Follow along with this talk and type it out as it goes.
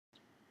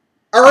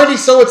Alrighty,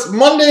 so it's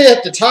Monday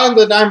at the time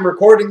that I'm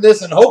recording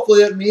this, and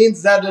hopefully it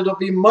means that it'll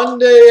be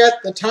Monday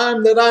at the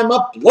time that I'm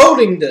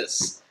uploading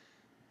this.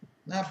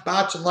 Not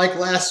botching like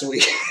last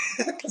week.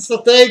 So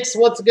thanks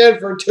once again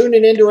for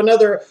tuning into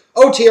another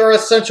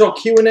OTRSCentral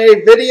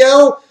Q&A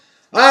video.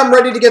 I'm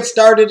ready to get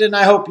started, and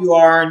I hope you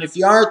are. And if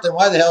you aren't, then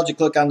why the hell did you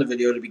click on the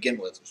video to begin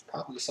with? There's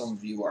probably some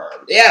of you are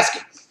already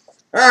asking.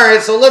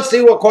 Alright, so let's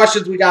see what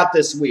questions we got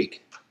this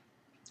week.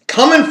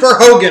 Coming for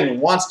Hogan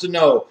wants to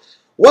know,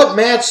 what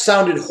match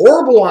sounded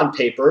horrible on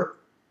paper,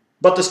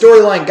 but the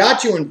storyline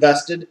got you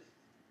invested,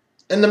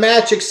 and the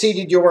match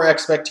exceeded your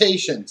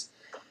expectations?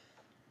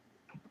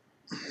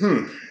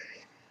 I'm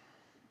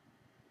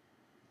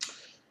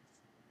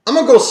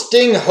going to go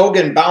Sting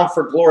Hogan Bound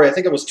for Glory. I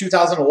think it was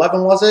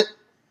 2011, was it?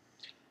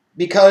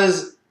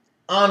 Because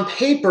on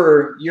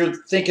paper, you're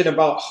thinking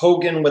about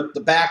Hogan with the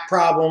back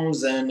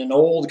problems and an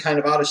old kind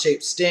of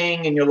out-of-shape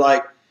Sting, and you're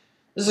like,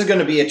 this is going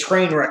to be a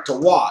train wreck to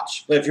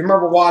watch. But if you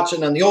remember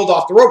watching on the old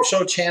Off the Rope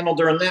Show channel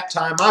during that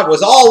time, I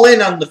was all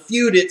in on the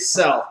feud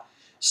itself.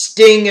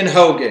 Sting and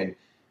Hogan.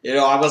 You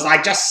know, I was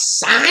like, just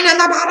sign on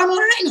the bottom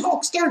line,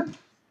 Hulkster.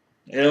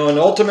 You know, and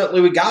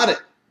ultimately we got it.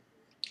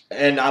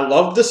 And I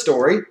loved the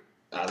story.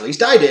 At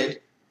least I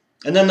did.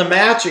 And then the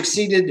match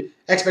exceeded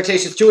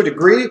expectations to a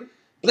degree.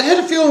 But I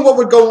had a feeling what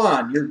would go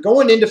on. You're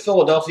going into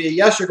Philadelphia.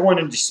 Yes, you're going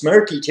into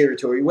Smirky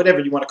territory, whatever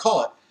you want to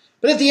call it.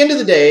 But at the end of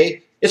the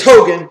day, it's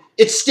Hogan,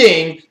 it's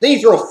Sting, then you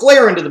throw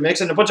Flair into the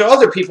mix and a bunch of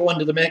other people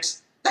into the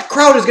mix. That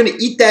crowd is going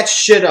to eat that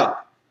shit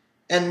up.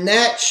 And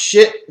that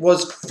shit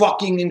was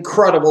fucking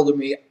incredible to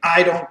me.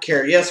 I don't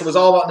care. Yes, it was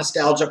all about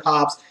nostalgia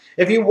pops.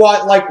 If you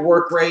want, like,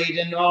 work rate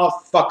and, oh,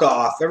 fuck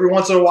off. Every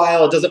once in a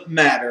while, it doesn't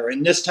matter.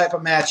 In this type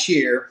of match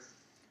here,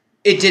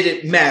 it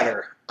didn't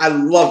matter. I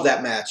love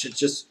that match. It's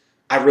just,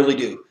 I really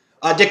do.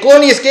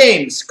 Diclonius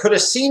Games. Could a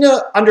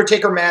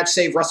Cena-Undertaker match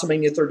save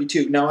WrestleMania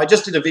 32? Now, I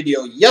just did a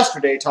video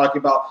yesterday talking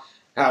about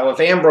how if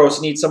Ambrose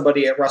needs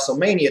somebody at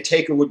WrestleMania,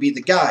 Taker would be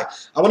the guy.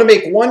 I want to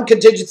make one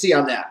contingency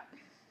on that.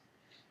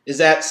 Is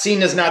that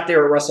Cena's not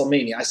there at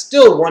WrestleMania. I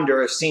still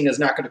wonder if Cena's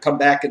not going to come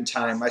back in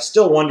time. I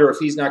still wonder if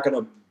he's not going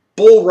to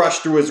bull rush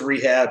through his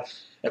rehab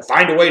and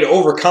find a way to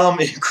overcome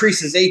and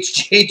increase his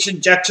HGH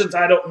injections.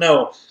 I don't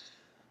know.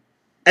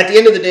 At the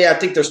end of the day, I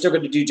think they're still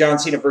going to do John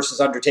Cena versus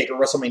Undertaker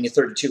WrestleMania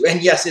 32.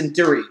 And yes, in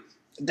theory,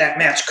 that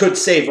match could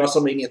save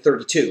WrestleMania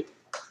 32.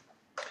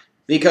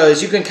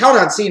 Because you can count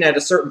on Cena at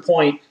a certain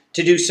point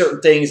to do certain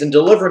things and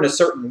deliver in a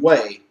certain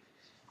way.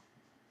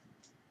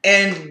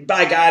 And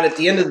by God, at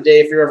the end of the day,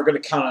 if you're ever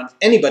going to count on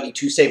anybody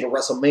to save a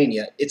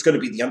WrestleMania, it's going to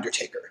be The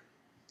Undertaker.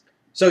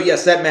 So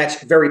yes, that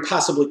match very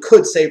possibly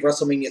could save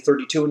WrestleMania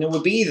 32, and it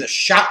would be the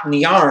shot in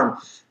the arm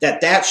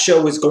that that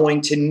show is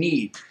going to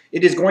need.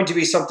 It is going to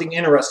be something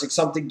interesting,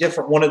 something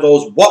different, one of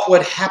those what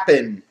would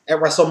happen at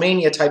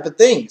WrestleMania type of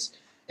things,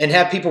 and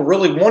have people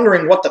really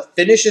wondering what the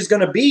finish is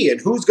going to be and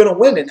who's going to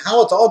win and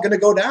how it's all going to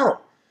go down.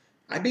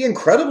 I'd be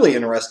incredibly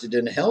interested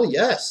in, hell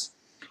yes.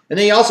 And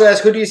then he also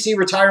asked, who do you see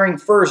retiring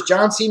first,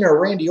 John Cena or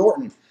Randy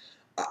Orton?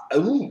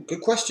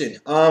 Good question.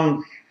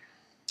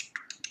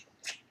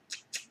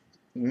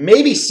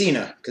 Maybe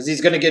Cena, because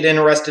he's going to get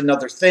interested in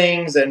other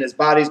things, and his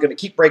body's going to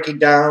keep breaking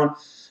down.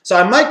 So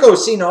I might go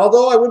Cena,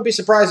 although I wouldn't be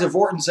surprised if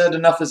Orton said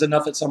enough is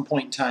enough at some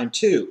point in time,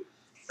 too.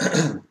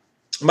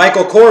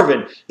 Michael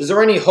Corvin, is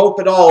there any hope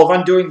at all of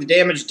undoing the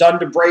damage done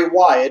to Bray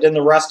Wyatt and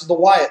the rest of the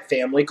Wyatt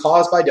family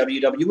caused by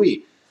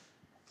WWE?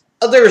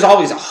 There's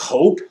always a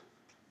hope.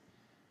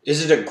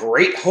 Is it a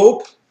great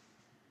hope?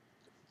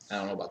 I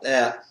don't know about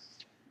that.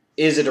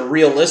 Is it a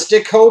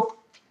realistic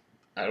hope?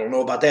 I don't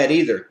know about that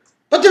either.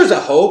 But there's a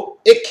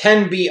hope. It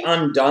can be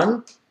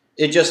undone.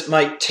 It just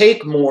might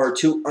take more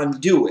to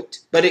undo it.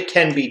 But it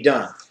can be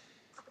done.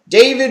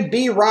 David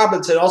B.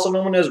 Robinson, also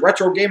known as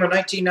Retro Gamer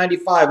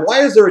 1995.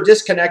 Why is there a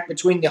disconnect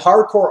between the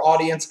hardcore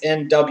audience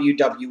and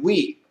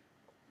WWE?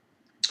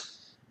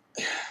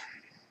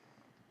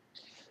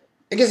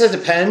 I guess it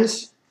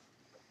depends.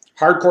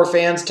 Hardcore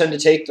fans tend to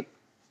take the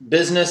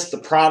business, the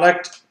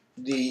product,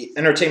 the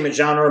entertainment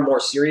genre more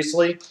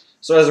seriously.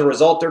 So as a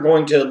result, they're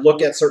going to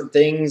look at certain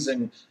things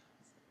and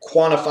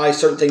quantify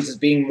certain things as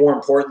being more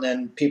important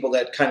than people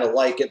that kind of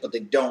like it, but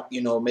they don't,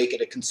 you know, make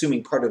it a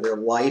consuming part of their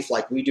life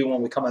like we do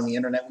when we come on the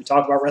internet. We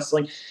talk about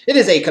wrestling. It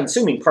is a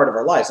consuming part of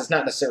our lives. It's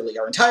not necessarily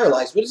our entire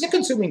lives, but it's a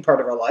consuming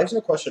part of our lives,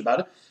 no question about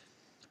it.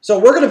 So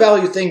we're going to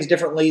value things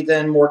differently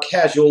than more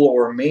casual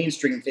or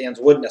mainstream fans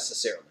would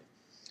necessarily.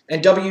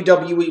 And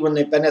WWE, when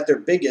they've been at their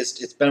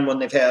biggest, it's been when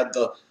they've had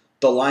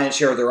the lion's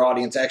share of their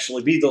audience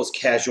actually be those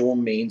casual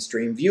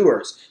mainstream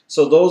viewers.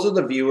 So those are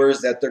the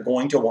viewers that they're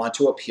going to want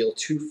to appeal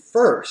to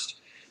first.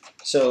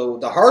 So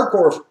the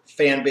hardcore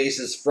fan base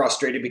is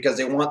frustrated because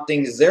they want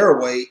things their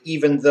way,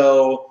 even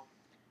though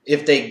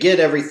if they get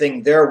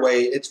everything their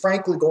way, it's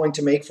frankly going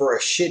to make for a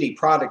shitty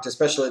product,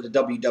 especially at the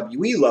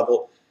WWE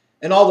level.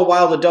 And all the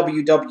while, the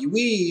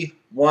WWE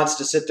wants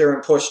to sit there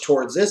and push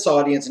towards this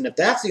audience, and if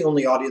that's the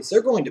only audience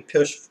they're going to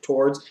push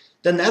towards,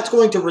 then that's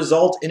going to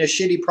result in a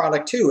shitty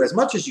product too. As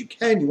much as you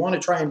can, you want to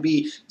try and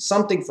be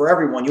something for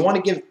everyone. You want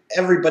to give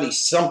everybody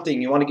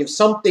something. You want to give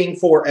something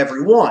for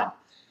everyone.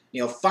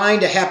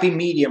 Find a happy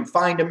medium,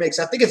 find a mix.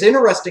 I think it's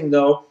interesting,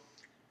 though,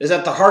 is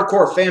that the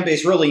hardcore fan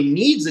base really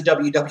needs the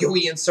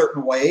WWE in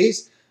certain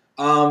ways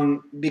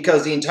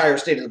because the entire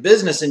state of the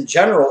business in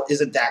general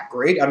isn't that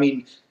great. I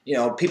mean,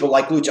 people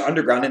like Lucha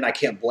Underground, and I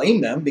can't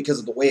blame them because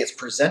of the way it's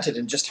presented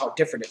and just how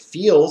different it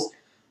feels.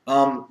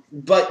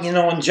 But,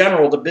 in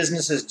general, the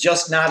business is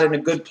just not in a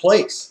good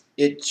place.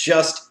 It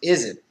just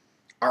isn't.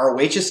 ROH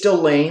is still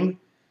lame.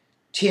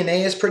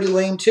 TNA is pretty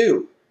lame,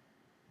 too.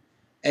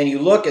 And you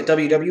look at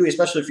WWE,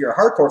 especially if you're a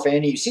hardcore fan,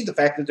 and you see the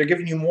fact that they're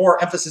giving you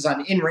more emphasis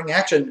on in-ring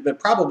action than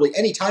probably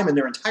any time in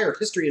their entire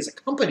history as a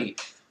company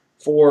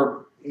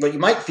for what you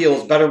might feel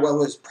is better, what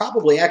was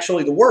probably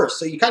actually the worst.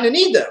 So you kind of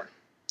need them.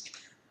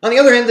 On the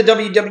other hand, the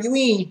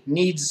WWE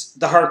needs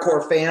the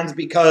hardcore fans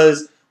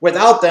because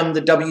without them,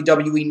 the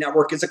WWE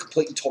network is a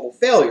complete and total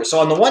failure. So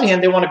on the one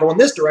hand, they want to go in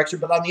this direction,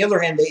 but on the other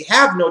hand, they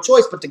have no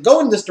choice but to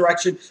go in this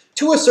direction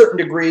to a certain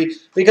degree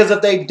because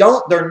if they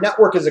don't, their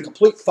network is a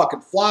complete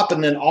fucking flop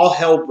and then all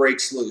hell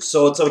breaks loose.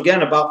 So it's,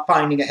 again, about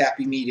finding a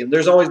happy medium.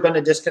 There's always been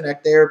a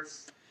disconnect there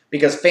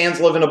because fans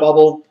live in a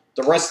bubble,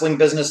 the wrestling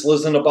business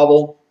lives in a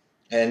bubble,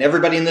 and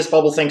everybody in this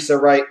bubble thinks they're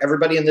right.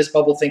 Everybody in this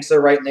bubble thinks they're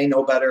right and they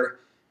know better.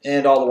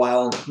 And all the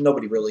while,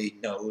 nobody really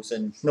knows,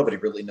 and nobody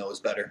really knows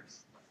better.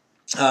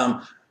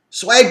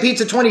 Swag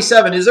Pizza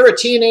 27, is there a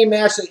TNA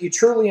match that you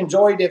truly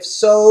enjoyed? If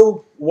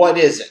so, what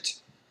is it?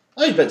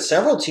 There's been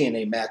several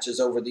TNA matches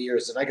over the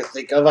years that I could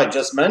think of. I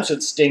just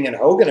mentioned Sting and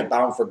Hogan at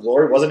Bound for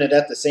Glory. Wasn't it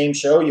at the same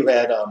show? You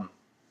had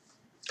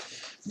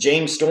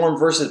James Storm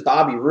versus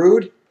Bobby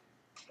Roode?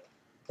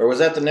 Or was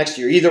that the next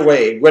year? Either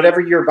way, whatever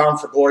year Bound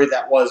for Glory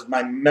that was,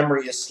 my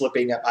memory is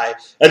slipping at my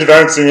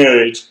advancing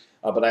age.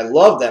 But I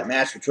love that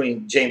match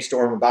between James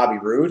Storm and Bobby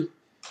Roode.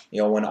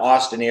 When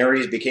Austin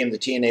Aries became the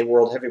TNA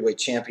World Heavyweight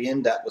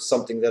Champion, that was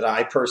something that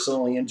I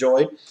personally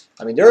enjoyed.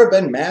 I mean, there have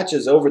been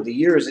matches over the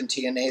years in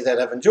TNA that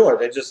I've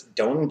enjoyed. I just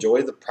don't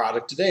enjoy the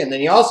product today. And then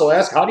you also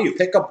ask, how do you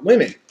pick up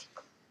women?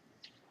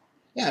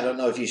 Yeah, I don't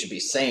know if you should be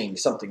saying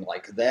something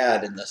like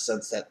that in the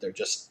sense that they're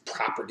just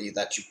property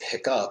that you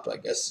pick up. I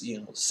guess,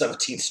 the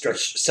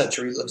 17th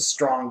century lives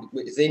strong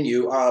within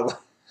you.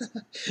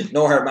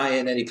 Nor am I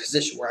in any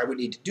position where I would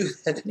need to do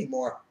that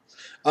anymore.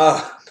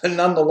 But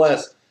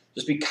nonetheless,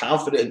 just be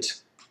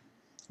confident.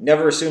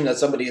 Never assume that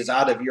somebody is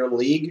out of your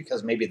league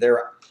because maybe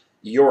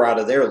you're out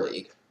of their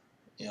league.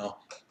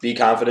 Be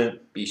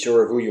confident. Be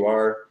sure of who you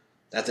are.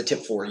 That's a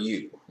tip for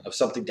you, of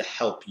something to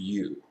help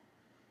you.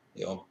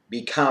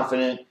 Be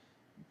confident.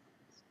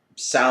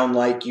 Sound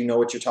like you know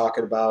what you're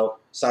talking about.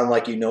 Sound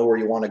like you know where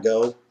you want to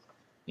go.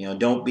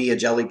 Don't be a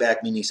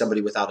jellyback, meaning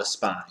somebody without a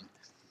spine.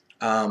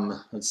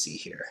 Let's see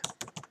here.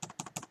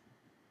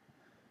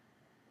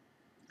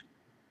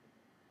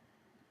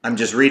 I'm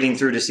just reading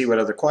through to see what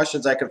other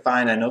questions I can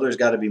find. I know there's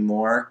got to be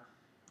more.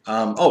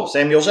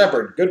 Samuel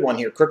Shepard. Good one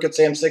here. Crooked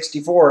Sam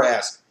 64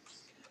 asks,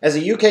 as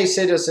a UK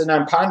citizen,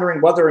 I'm pondering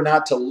whether or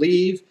not to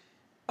leave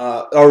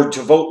or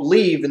to vote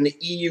leave in the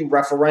EU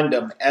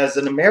referendum. As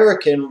an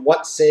American,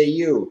 what say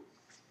you?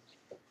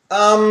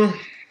 I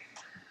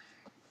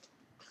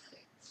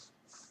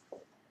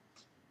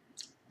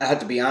have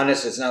to be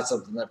honest, it's not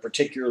something that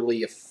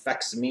particularly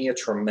affects me a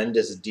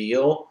tremendous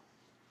deal.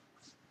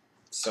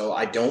 So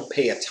I don't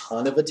pay a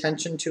ton of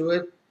attention to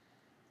it.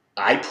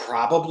 I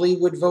probably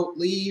would vote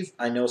leave.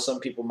 I know some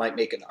people might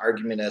make an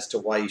argument as to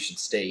why you should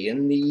stay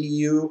in the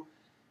EU.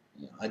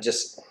 I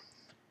just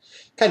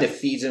kind of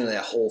feeds into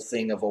that whole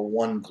thing of a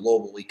one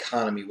global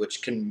economy,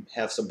 which can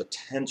have some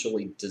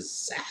potentially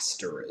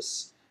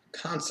disastrous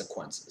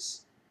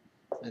consequences.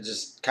 That's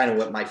just kind of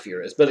what my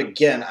fear is. But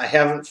again, I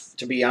haven't,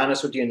 to be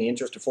honest with you, in the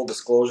interest of full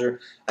disclosure,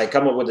 I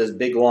come up with this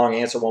big, long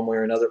answer one way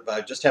or another, but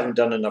I just haven't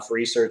done enough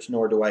research,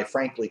 nor do I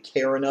frankly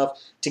care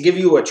enough to give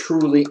you a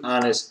truly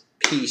honest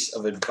piece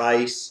of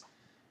advice,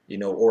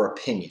 or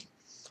opinion.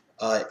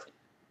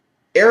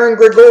 Aaron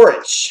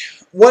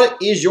Grigorich, what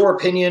is your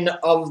opinion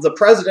of the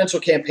presidential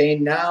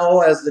campaign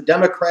now as the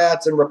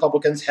Democrats and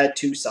Republicans head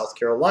to South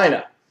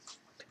Carolina?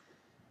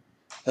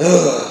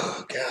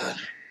 Oh, God.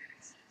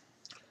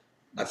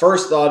 My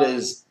first thought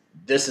is,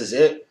 this is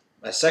it.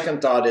 My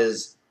second thought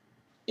is,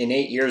 in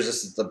 8 years,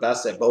 this is the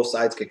best that both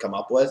sides could come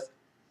up with.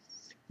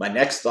 My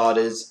next thought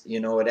is,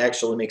 it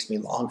actually makes me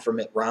long for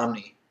Mitt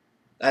Romney.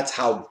 That's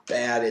how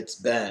bad it's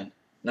been.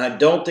 And I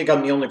don't think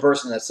I'm the only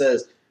person that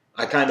says,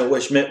 I kind of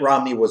wish Mitt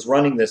Romney was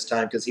running this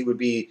time because he would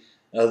be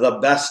the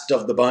best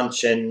of the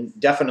bunch and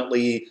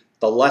definitely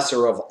the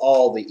lesser of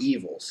all the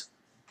evils.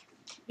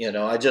 In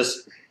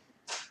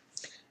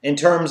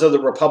terms of the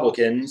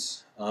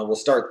Republicans, we'll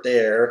start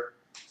there.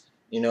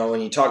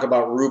 When you talk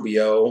about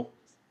Rubio,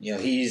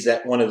 he's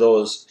at one of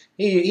those,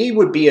 he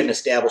would be an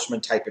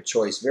establishment type of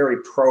choice,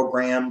 very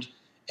programmed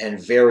and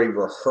very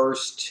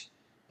rehearsed.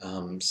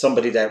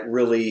 Somebody that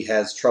really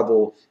has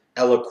trouble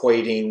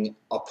eloquating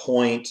a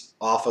point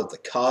off of the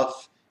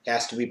cuff,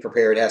 has to be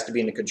prepared, has to be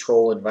in a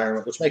controlled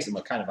environment, which makes him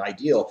a kind of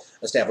ideal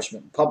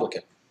establishment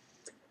Republican.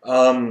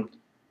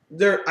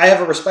 I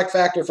have a respect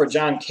factor for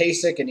John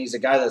Kasich, and he's a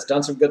guy that's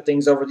done some good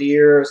things over the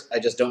years. I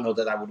just don't know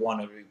that I would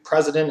want to be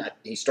president.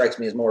 He strikes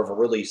me as more of a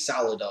really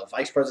solid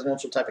vice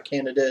presidential type of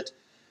candidate.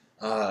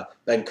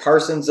 Ben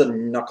Carson's a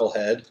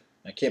knucklehead.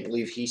 I can't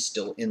believe he's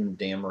still in the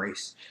damn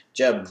race.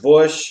 Jeb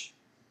Bush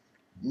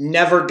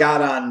never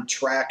got on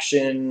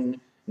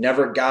traction,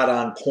 never got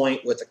on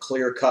point with a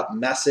clear-cut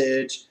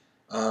message.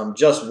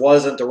 Just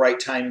wasn't the right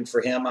timing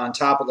for him, on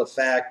top of the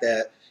fact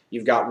that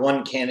you've got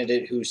one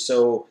candidate who's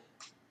so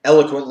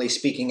eloquently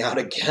speaking out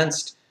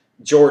against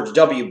George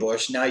W.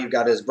 Bush. Now you've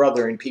got his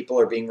brother, and people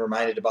are being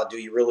reminded about, do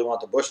you really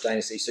want the Bush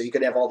dynasty? So you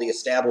could have all the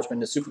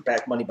establishment and super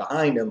PAC money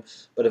behind him,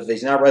 but if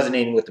he's not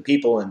resonating with the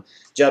people, and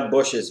Jeb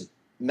Bush's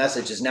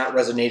message is not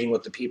resonating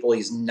with the people,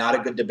 he's not a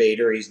good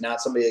debater. He's not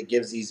somebody that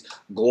gives these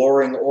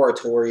glowing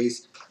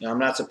oratories. I'm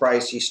not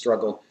surprised he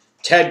struggled.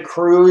 Ted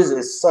Cruz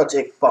is such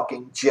a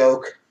fucking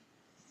joke.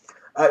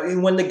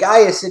 When the guy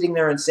is sitting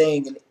there and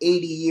saying in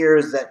 80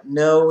 years that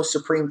no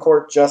Supreme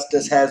Court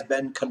justice has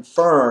been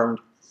confirmed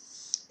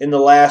in the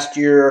last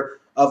year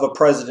of a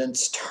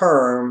president's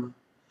term,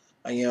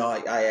 I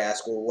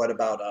ask, well, what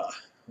about,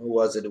 who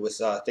was it? It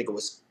was, I think it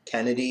was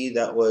Kennedy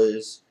that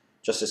was,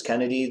 Justice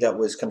Kennedy that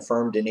was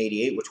confirmed in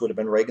 88, which would have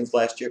been Reagan's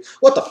last year.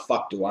 What the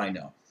fuck do I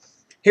know?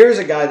 Here's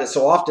a guy that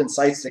so often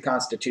cites the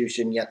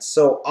Constitution, yet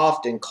so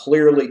often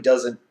clearly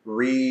doesn't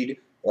read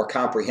or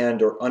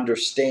comprehend or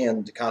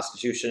understand the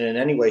Constitution in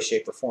any way,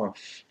 shape, or form.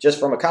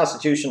 Just from a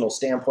constitutional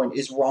standpoint,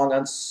 is wrong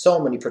on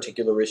so many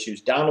particular issues.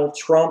 Donald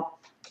Trump,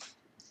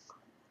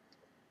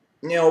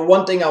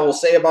 one thing I will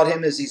say about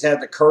him is he's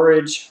had the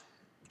courage,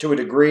 to a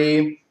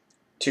degree,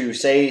 to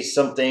say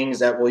some things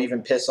that will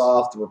even piss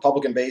off the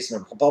Republican base and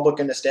the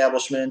Republican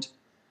establishment,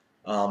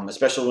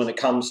 especially when it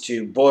comes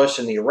to Bush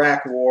and the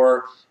Iraq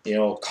War,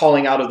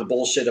 calling out of the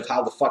bullshit of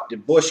how the fuck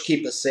did Bush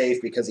keep us safe,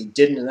 because he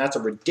didn't, and that's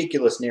a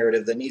ridiculous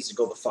narrative that needs to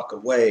go the fuck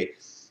away.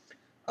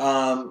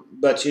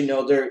 But,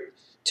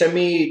 to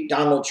me,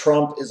 Donald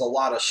Trump is a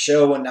lot of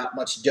show and not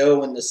much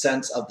dough in the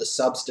sense of the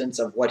substance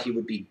of what he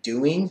would be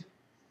doing.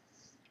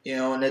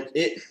 And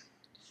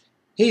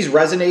he's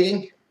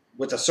resonating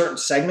with a certain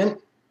segment.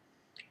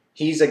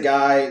 He's a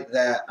guy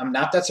that I'm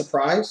not that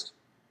surprised,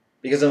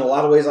 because in a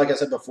lot of ways, like I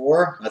said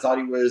before, I thought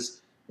he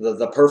was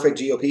the perfect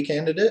GOP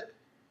candidate.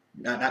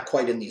 Not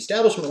quite in the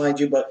establishment, mind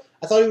you, but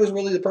I thought he was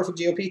really the perfect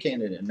GOP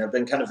candidate, and I've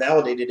been kind of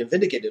validated and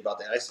vindicated about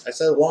that. I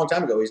said a long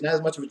time ago, he's not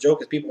as much of a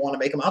joke as people want to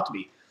make him out to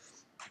be.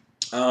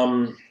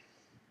 But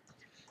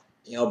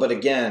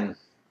again,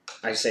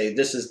 I say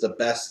this is the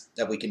best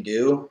that we can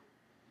do.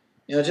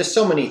 Just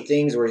so many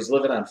things where he's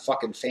living on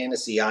fucking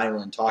Fantasy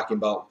Island talking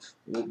about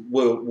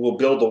we'll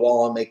build the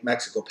wall and make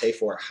Mexico pay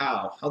for it.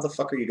 How? How the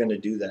fuck are you going to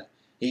do that?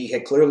 He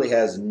clearly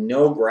has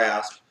no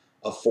grasp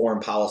of foreign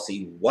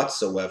policy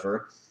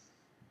whatsoever.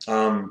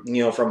 From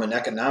an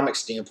economic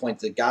standpoint,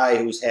 the guy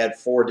who's had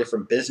 4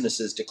 different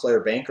businesses declare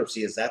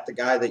bankruptcy, is that the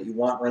guy that you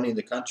want running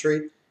the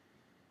country?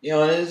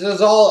 This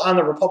is all on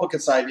the Republican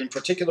side, in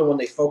particular when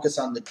they focus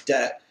on the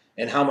debt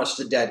and how much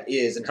the debt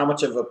is and how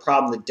much of a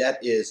problem the debt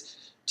is.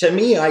 To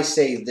me, I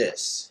say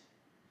this.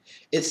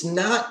 It's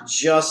not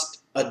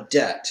just a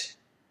debt.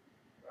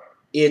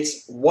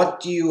 It's what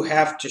do you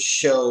have to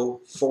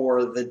show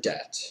for the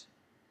debt.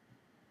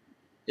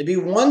 It'd be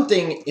one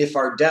thing if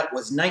our debt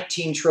was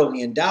 $19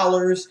 trillion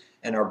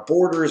and our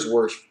borders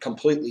were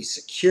completely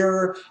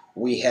secure.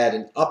 We had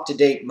an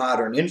up-to-date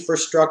modern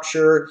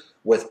infrastructure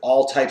with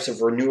all types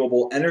of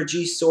renewable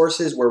energy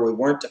sources where we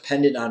weren't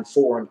dependent on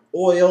foreign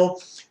oil.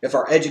 If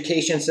our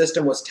education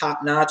system was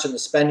top-notch and the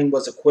spending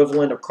was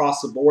equivalent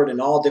across the board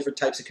in all different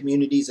types of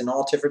communities in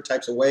all different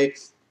types of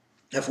ways.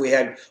 If we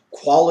had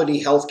quality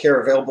health care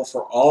available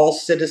for all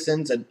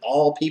citizens and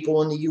all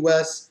people in the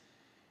U.S.,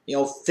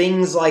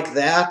 things like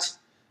that,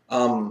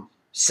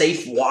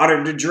 safe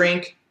water to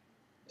drink,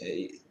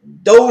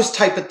 those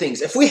type of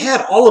things. If we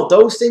had all of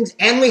those things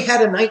and we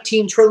had a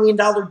 $19 trillion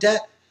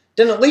debt,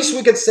 then at least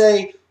we could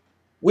say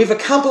we've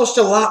accomplished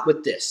a lot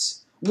with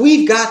this.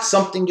 We've got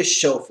something to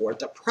show for it.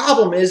 The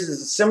problem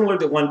is similar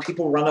to when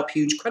people run up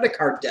huge credit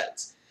card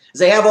debts.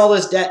 They have all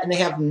this debt and they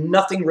have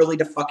nothing really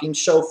to fucking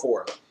show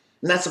for it.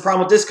 And that's the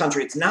problem with this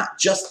country. It's not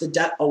just the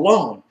debt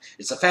alone.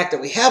 It's the fact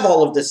that we have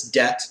all of this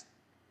debt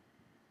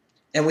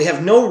and we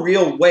have no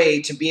real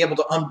way to be able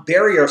to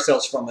unbury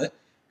ourselves from it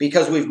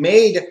because we've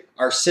made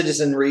our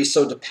citizenry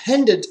so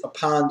dependent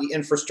upon the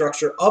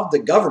infrastructure of the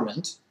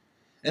government.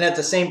 And at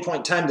the same point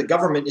in time, the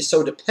government is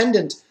so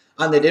dependent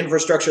on that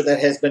infrastructure that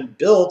has been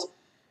built.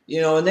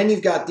 And then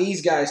you've got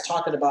these guys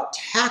talking about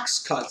tax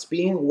cuts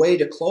being a way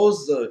to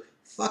close the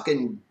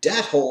fucking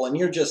debt hole, and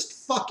you're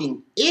just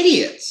fucking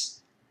idiots.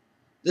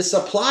 The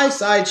supply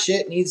side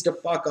shit needs to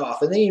fuck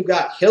off. And then you've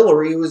got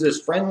Hillary, who's as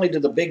friendly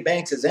to the big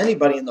banks as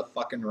anybody in the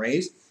fucking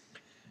race.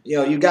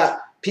 You've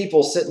got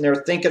people sitting there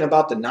thinking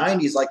about the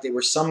 90s like they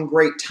were some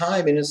great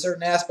time, and in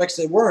certain aspects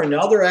they were, and in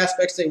other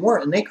aspects they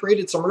weren't, and they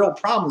created some real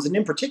problems. And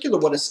in particular,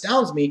 what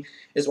astounds me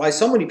is why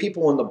so many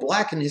people in the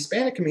black and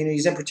Hispanic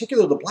communities, in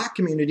particular the black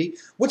community,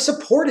 would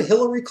support a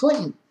Hillary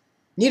Clinton.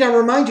 Need I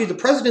remind you, the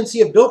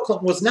presidency of Bill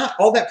Clinton was not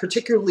all that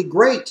particularly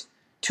great.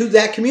 to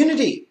that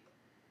community.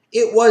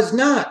 It was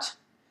not.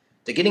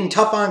 The getting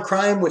tough on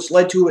crime, which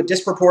led to a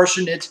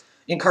disproportionate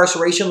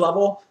incarceration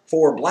level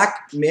for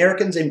black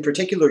Americans, in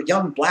particular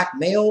young black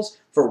males,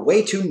 for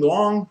way too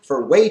long,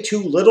 for way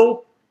too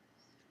little.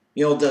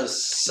 You know, the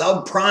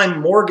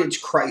subprime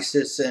mortgage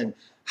crisis and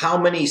how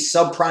many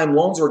subprime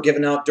loans were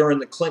given out during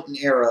the Clinton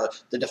era,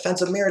 the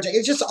Defense of Marriage.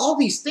 It's just all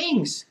these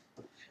things.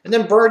 And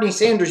then Bernie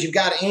Sanders, you've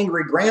got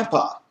angry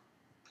grandpa.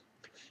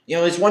 You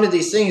know, it's one of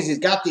these things, he's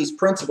got these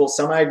principles.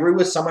 Some I agree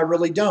with, some I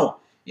really don't.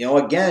 You know,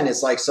 again,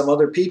 it's like some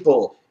other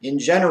people in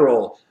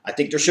general. I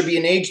think there should be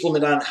an age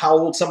limit on how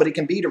old somebody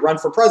can be to run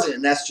for president.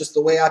 And that's just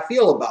the way I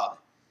feel about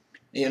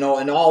it. You know,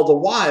 and all the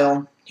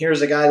while,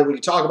 here's a guy that we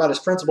talk about his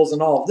principles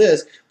and all of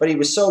this, but he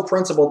was so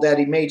principled that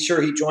he made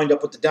sure he joined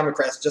up with the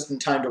Democrats just in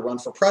time to run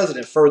for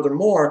president.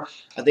 Furthermore,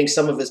 I think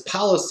some of his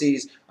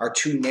policies are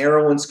too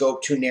narrow in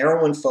scope, too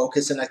narrow in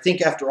focus. And I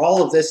think after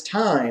all of this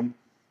time,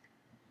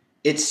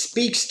 it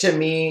speaks to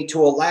me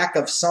to a lack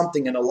of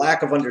something and a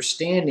lack of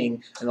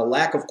understanding and a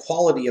lack of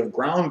quality of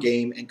ground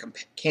game and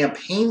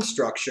campaign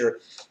structure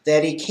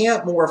that he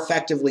can't more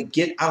effectively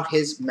get out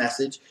his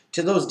message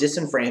to those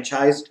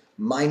disenfranchised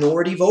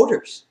minority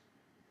voters.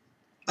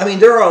 I mean,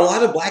 there are a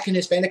lot of black and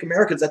Hispanic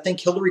Americans that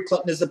think Hillary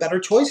Clinton is the better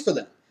choice for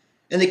them.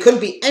 And they couldn't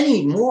be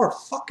any more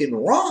fucking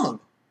wrong.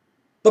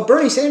 But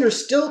Bernie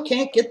Sanders still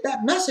can't get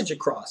that message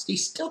across. He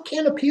still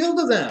can't appeal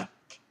to them.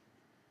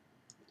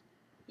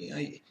 You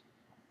know,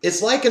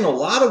 it's like in a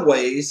lot of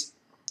ways,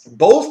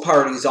 both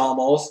parties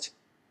almost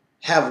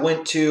have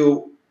went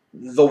to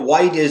the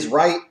white is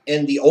right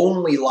and the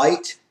only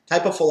light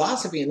type of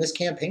philosophy in this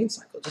campaign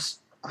cycle.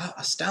 Just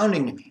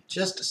astounding to me.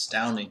 Just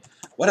astounding.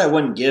 What I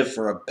wouldn't give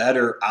for a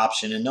better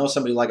option. And no,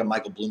 somebody like a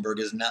Michael Bloomberg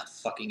is not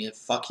fucking it.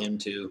 Fuck him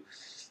too.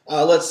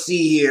 Let's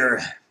see here.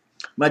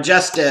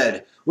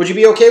 Majested. Would you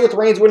be okay with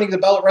Reigns winning the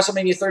belt at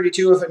WrestleMania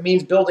 32 if it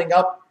means building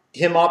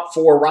him up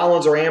for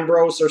Rollins or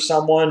Ambrose or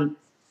someone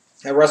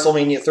at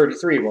WrestleMania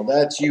 33? Well,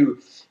 that's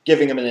you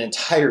giving him an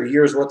entire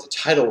year's worth of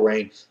title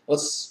reign.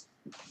 Let's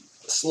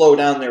slow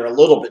down there a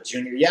little bit,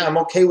 Junior. Yeah, I'm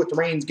okay with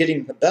Reigns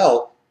getting the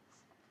belt.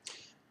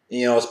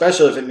 You know,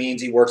 especially if it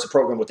means he works a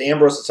program with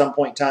Ambrose at some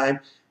point in time.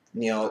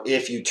 You know,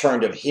 if you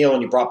turned him heel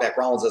and you brought back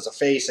Rollins as a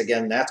face,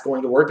 again, that's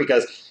going to work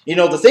because, you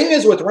know, the thing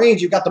is with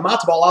Reigns, you've got the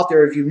matzo ball out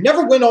there. If you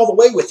never went all the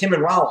way with him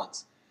and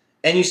Rollins,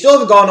 and you still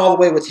haven't gone all the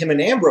way with him and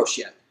Ambrose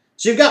yet.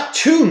 So you've got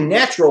two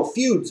natural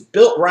feuds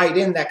built right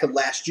in that could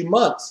last you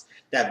months,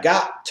 that have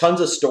got tons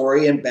of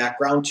story and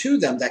background to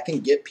them that can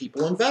get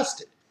people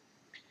invested.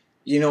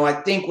 You know, I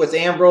think with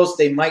Ambrose,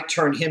 they might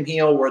turn him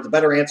heel, where the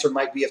better answer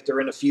might be if they're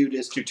in a feud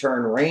is to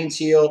turn Reigns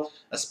heel,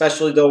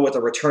 especially though with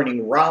a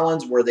returning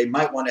Rollins, where they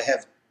might want to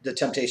have the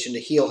temptation to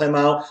heel him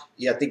out.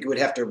 Yeah, I think you would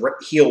have to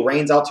heel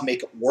Reigns out to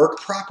make it work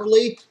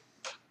properly.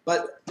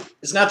 But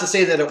it's not to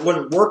say that it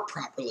wouldn't work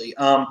properly.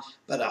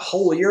 But a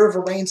whole year of a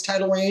Reigns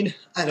title reign,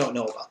 I don't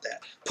know about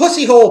that.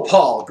 Pussyhole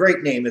Paul,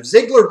 great name. If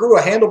Ziggler grew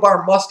a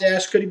handlebar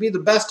mustache, could he be the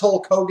best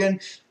Hulk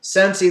Hogan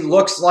since he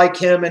looks like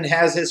him and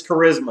has his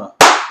charisma?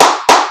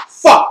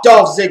 Fuck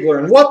Dolph Ziggler.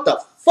 And what the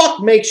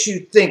fuck makes you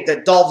think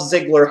that Dolph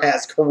Ziggler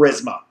has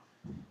charisma?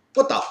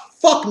 What the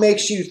fuck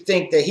makes you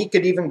think that he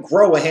could even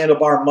grow a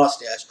handlebar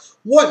mustache?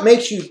 What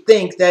makes you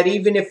think that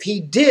even if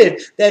he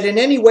did, that in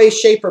any way,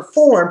 shape, or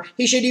form,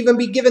 he should even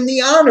be given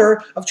the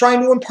honor of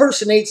trying to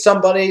impersonate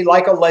somebody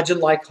like a legend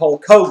like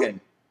Hulk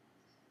Hogan?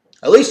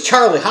 At least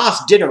Charlie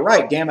Haas did it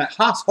right, damn it.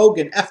 Haas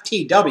Hogan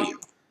FTW.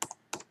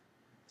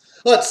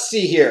 Let's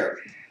see here.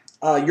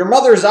 Your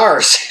Mother's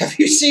Ours. Have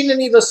you seen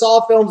any of the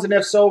Saw films? And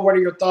if so, what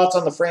are your thoughts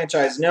on the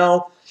franchise?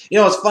 No. You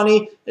know what's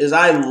funny is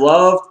I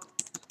love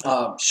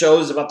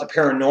shows about the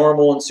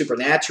paranormal and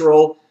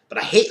supernatural, but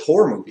I hate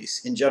horror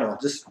movies in general.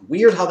 Just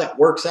weird how that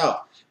works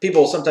out.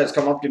 People sometimes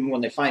come up to me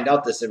when they find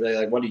out this. They're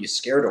like, what, are you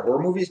scared of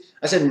horror movies?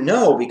 I said,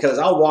 no, because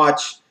I'll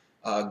watch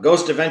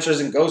Ghost Adventures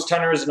and Ghost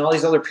Hunters and all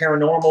these other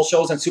paranormal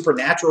shows and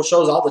supernatural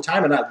shows all the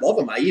time, and I love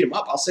them. I eat them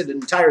up. I'll sit an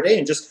entire day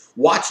and just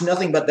watch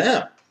nothing but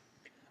them.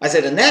 I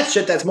said, and that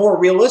shit that's more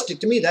realistic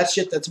to me, that's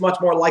shit that's much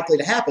more likely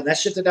to happen. That's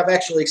shit that I've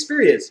actually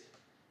experienced.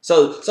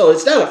 So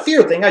it's not a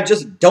fear thing. I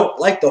just don't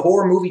like the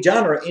horror movie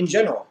genre in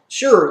general.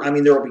 Sure, I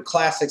mean, there will be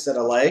classics that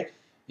I like.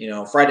 You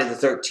know, Friday the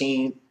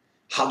 13th,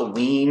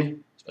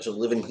 Halloween, especially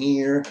living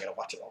here. I gotta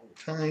watch it all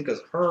the time because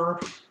of her.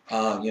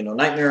 You know,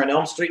 Nightmare on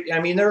Elm Street. I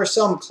mean, there are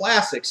some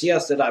classics,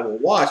 yes, that I will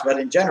watch, but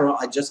in general,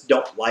 I just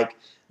don't like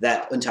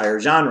that entire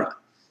genre.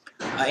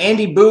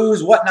 Andy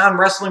Booz, what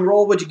non-wrestling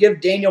role would you give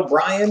Daniel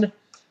Bryan?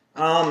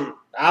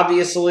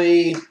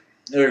 Obviously,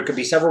 there could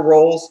be several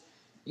roles.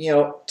 You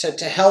know,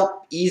 to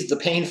help ease the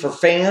pain for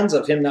fans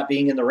of him not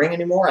being in the ring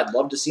anymore, I'd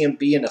love to see him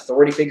be an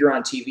authority figure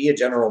on TV, a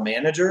general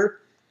manager,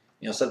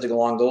 you know, something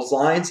along those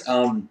lines.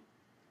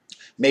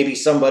 Maybe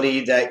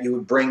somebody that you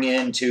would bring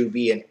in to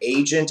be an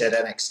agent at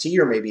NXT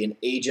or maybe an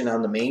agent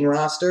on the main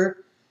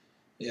roster.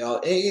 You know,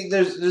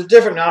 there's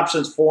different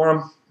options for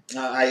him.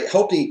 I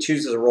hope he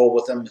chooses a role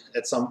with him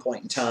at some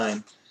point in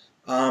time.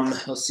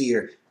 Let's see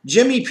here.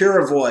 Jimmy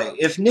Puravoy,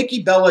 if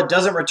Nikki Bella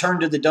doesn't return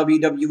to the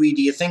WWE,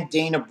 do you think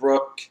Dana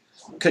Brooke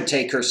could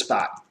take her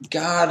spot.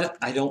 God,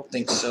 I don't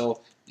think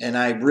so, and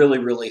I really,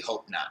 really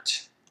hope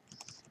not.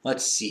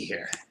 Let's see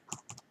here.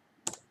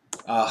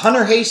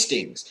 Hunter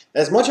Hastings.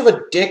 As much of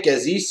a dick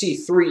as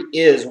EC3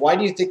 is, why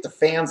do you think the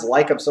fans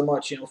like him so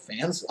much? You know,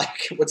 fans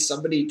like when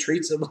somebody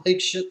treats them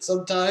like shit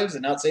sometimes,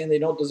 and not saying they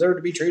don't deserve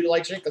to be treated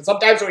like shit, because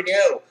sometimes we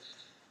do.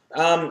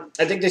 I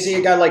think they see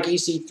a guy like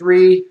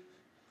EC3,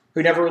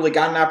 who never really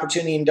got an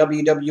opportunity in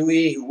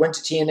WWE, who went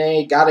to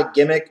TNA, got a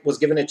gimmick, was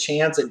given a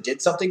chance, and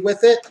did something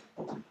with it.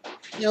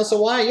 You know,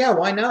 so why? Yeah,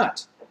 why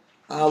not?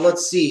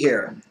 Let's see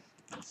here.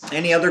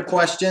 Any other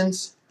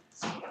questions?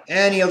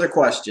 Any other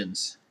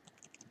questions?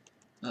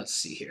 Let's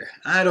see here.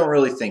 I don't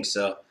really think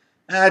so.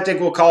 I think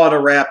we'll call it a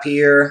wrap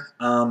here.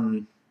 Yeah,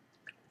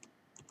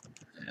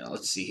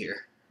 let's see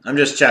here. I'm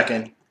just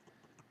checking.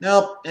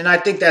 Nope, and I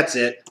think that's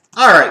it.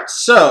 All right,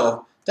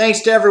 so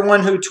thanks to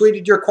everyone who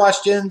tweeted your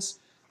questions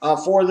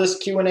for this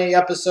Q&A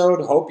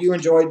episode. Hope you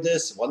enjoyed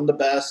this. It wasn't the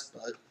best,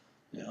 but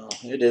you know,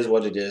 it is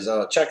what it is.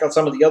 Check out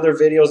some of the other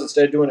videos.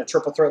 Instead of doing a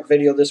triple threat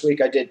video this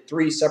week, I did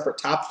 3 separate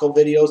topical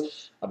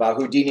videos about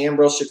who Dean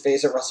Ambrose should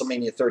face at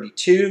WrestleMania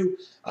 32,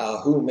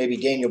 who maybe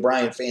Daniel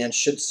Bryan fans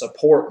should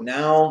support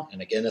now.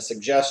 And again, a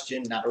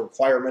suggestion, not a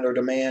requirement or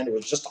demand. It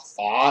was just a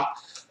thought.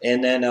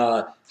 And then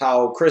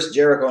how Chris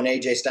Jericho and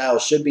AJ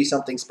Styles should be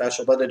something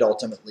special, but it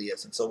ultimately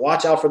isn't. So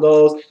watch out for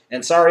those.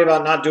 And sorry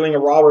about not doing a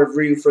Raw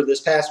review for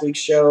this past week's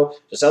show.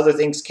 Just other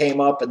things came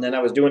up, and then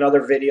I was doing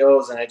other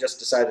videos, and I just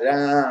decided,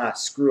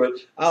 screw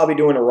it. I'll be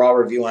doing a Raw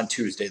review on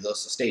Tuesday, though,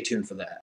 so stay tuned for that.